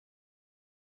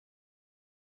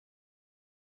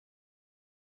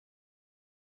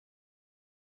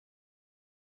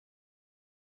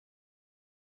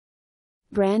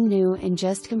Brand new and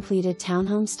just completed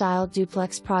townhome style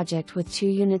duplex project with 2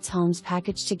 units, homes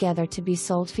packaged together to be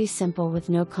sold. Fee simple with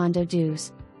no condo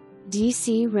dues.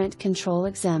 DC rent control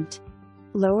exempt.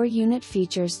 Lower unit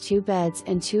features 2 beds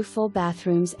and 2 full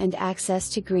bathrooms and access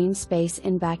to green space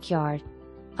in backyard.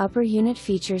 Upper unit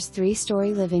features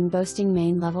 3-story living boasting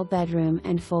main level bedroom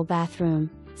and full bathroom,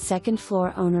 2nd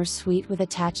floor owner's suite with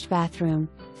attached bathroom,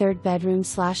 3rd bedroom /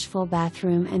 full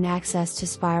bathroom and access to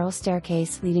spiral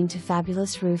staircase leading to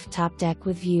fabulous rooftop deck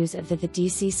with views of the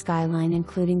DC skyline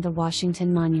including the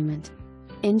Washington Monument.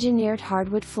 Engineered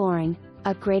hardwood flooring,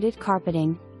 upgraded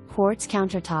carpeting, quartz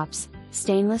countertops,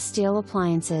 stainless steel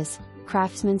appliances,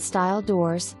 craftsman style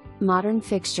doors, modern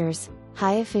fixtures,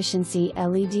 high efficiency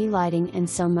LED lighting and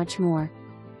so much more.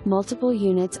 Multiple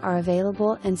units are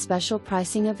available and special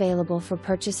pricing available for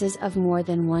purchases of more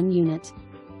than 1 unit.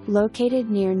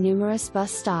 Located near numerous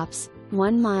bus stops,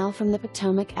 1 mile from the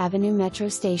Potomac Avenue Metro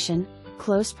Station,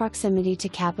 close proximity to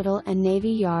Capitol and Navy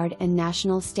Yard and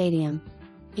National Stadium.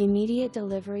 Immediate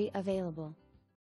delivery available.